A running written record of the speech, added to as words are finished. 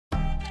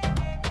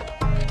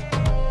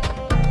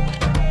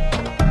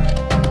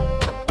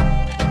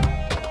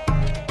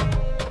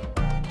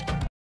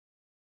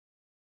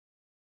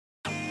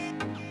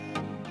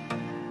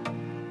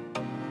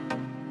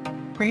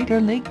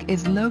Crater Lake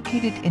is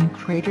located in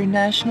Crater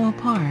National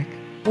Park,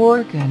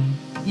 Oregon,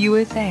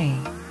 USA.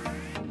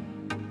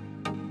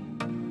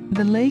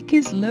 The lake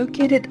is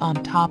located on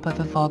top of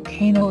a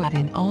volcano at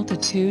an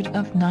altitude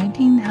of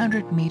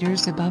 1,900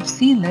 meters above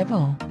sea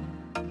level.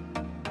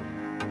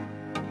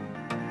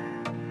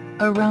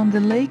 Around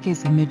the lake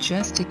is a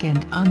majestic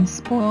and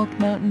unspoiled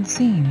mountain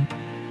scene.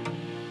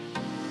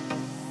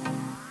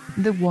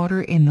 The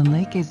water in the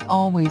lake is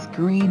always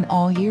green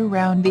all year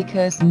round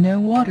because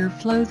no water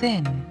flows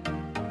in.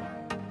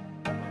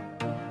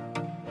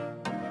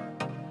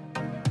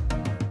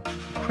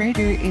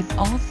 Crater is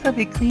also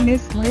the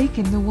cleanest lake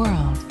in the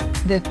world.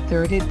 The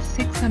third at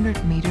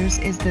 600 meters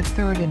is the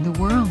third in the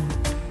world.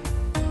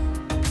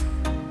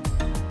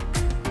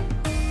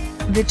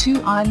 The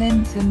two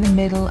islands in the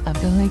middle of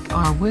the lake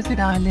are Wizard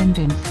Island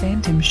and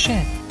Phantom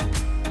Ship.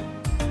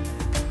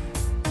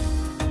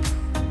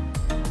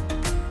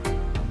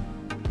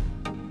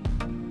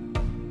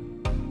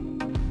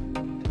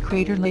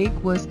 Crater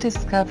Lake was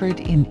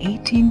discovered in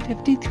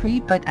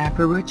 1853, but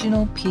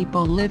Aboriginal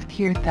people lived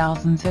here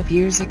thousands of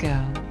years ago.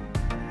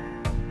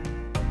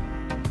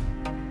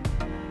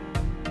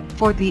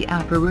 For the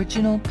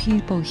Aboriginal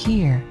people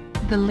here,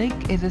 the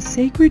lake is a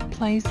sacred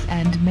place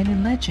and many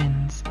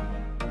legends.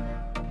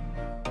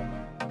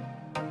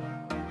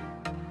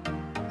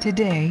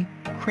 Today,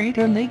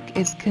 Crater Lake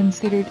is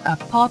considered a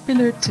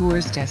popular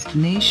tourist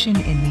destination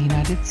in the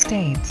United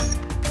States.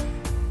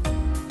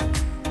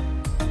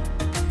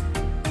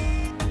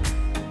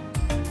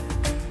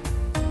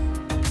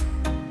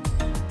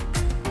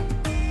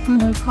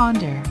 Poulo,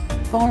 Condor,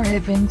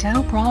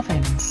 Tao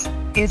Province,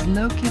 is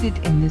located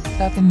in the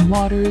southern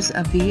waters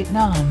of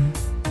Vietnam.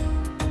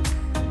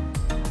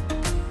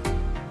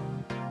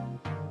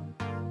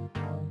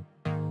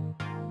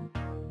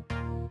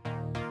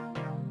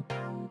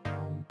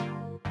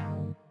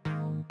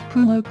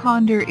 Poulo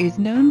Condor is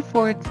known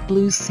for its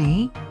blue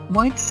sea,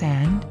 white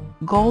sand,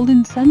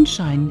 golden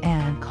sunshine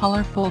and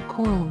colorful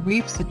coral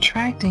reefs,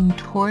 attracting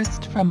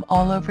tourists from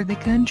all over the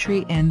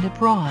country and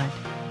abroad.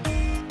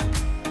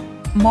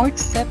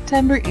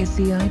 March-September is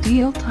the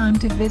ideal time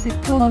to visit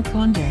Poulo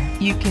Condor.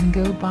 You can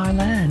go by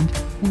land,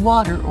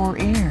 water or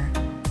air.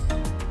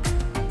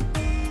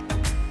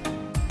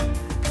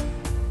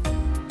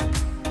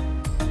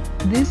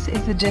 This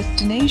is a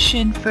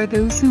destination for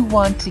those who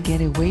want to get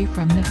away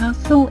from the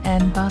hustle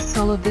and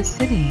bustle of the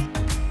city.